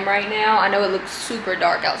 p.m. right now. I know it looks super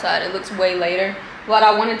dark outside. It looks way later, but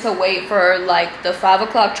I wanted to wait for like the 5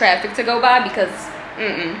 o'clock traffic to go by because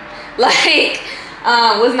like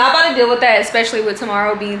was not about to deal with that, especially with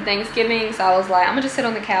tomorrow being Thanksgiving. So I was like, I'm gonna just sit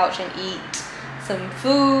on the couch and eat some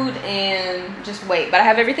food and just wait. But I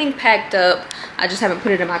have everything packed up. I just haven't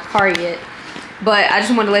put it in my car yet. But I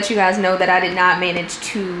just wanted to let you guys know that I did not manage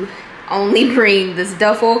to only bring this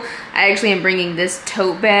duffel. I actually am bringing this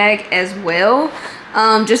tote bag as well,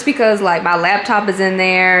 just because like my laptop is in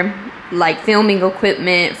there, like filming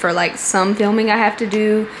equipment for like some filming I have to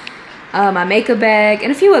do, my makeup bag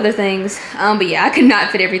and a few other things. But yeah, I could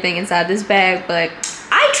not fit everything inside this bag, but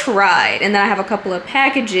I tried. And then I have a couple of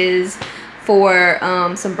packages for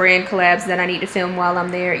some brand collabs that I need to film while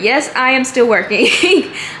I'm there. Yes, I am still working.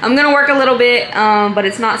 I'm gonna work a little bit, but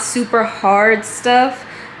it's not super hard stuff.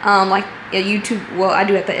 Like YouTube, well, I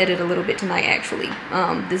do have to edit a little bit tonight actually,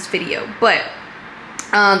 this video, but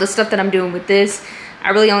the stuff that I'm doing with this, I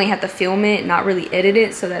really only have to film it, not really edit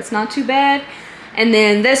it, so that's not too bad. And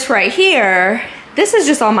then this right here, this is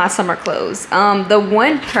just all my summer clothes. The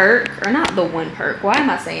one perk, or not the one perk, why am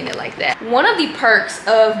I saying it like that? One of the perks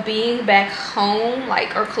of being back home,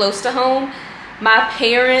 like, or close to home, my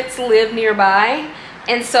parents live nearby,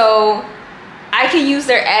 and so I can use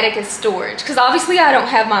their attic as storage, because obviously I don't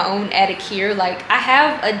have my own attic here. Like, I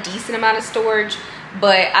have a decent amount of storage,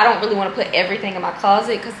 but I don't really want to put everything in my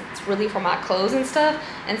closet because it's really for my clothes and stuff.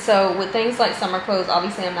 And so with things like summer clothes,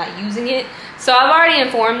 obviously I'm not using it. So I've already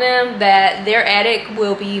informed them that their attic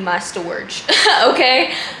will be my storage.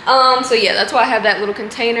 Okay, so yeah, that's why I have that little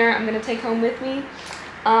container I'm gonna take home with me.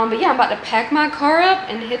 But yeah, I'm about to pack my car up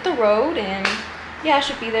and hit the road, and yeah, I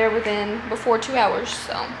should be there before 2 hours.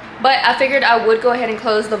 So, but I figured I would go ahead and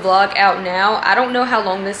close the vlog out now. I don't know how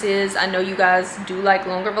long this is. I know you guys do like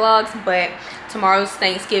longer vlogs, but tomorrow's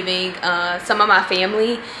Thanksgiving. Some of my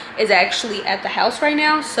family is actually at the house right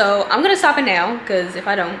now, so I'm gonna stop it now, because if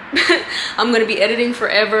I don't I'm gonna be editing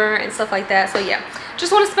forever and stuff like that. So yeah,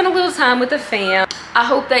 just want to spend a little time with the fam. I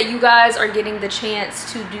hope that you guys are getting the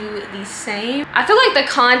chance to do the same. I feel like the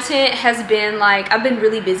content has been like, I've been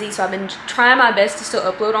really busy, so I've been trying my best to still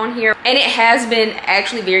upload on here, and it has been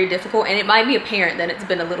actually very difficult, and it might be apparent that it's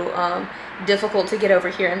been a little difficult to get over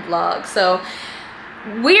here and vlog. So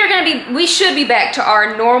we should be back to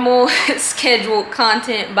our normal scheduled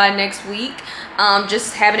content by next week.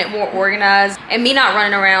 Just having it more organized and me not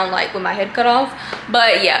running around like with my head cut off.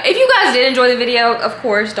 But yeah, if you guys did enjoy the video, of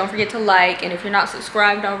course, don't forget to like, and if you're not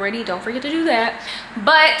subscribed already, don't forget to do that.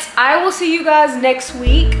 But I will see you guys next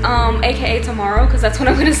week, aka tomorrow, because that's when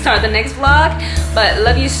I'm going to start the next vlog. But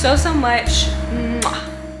love you so much.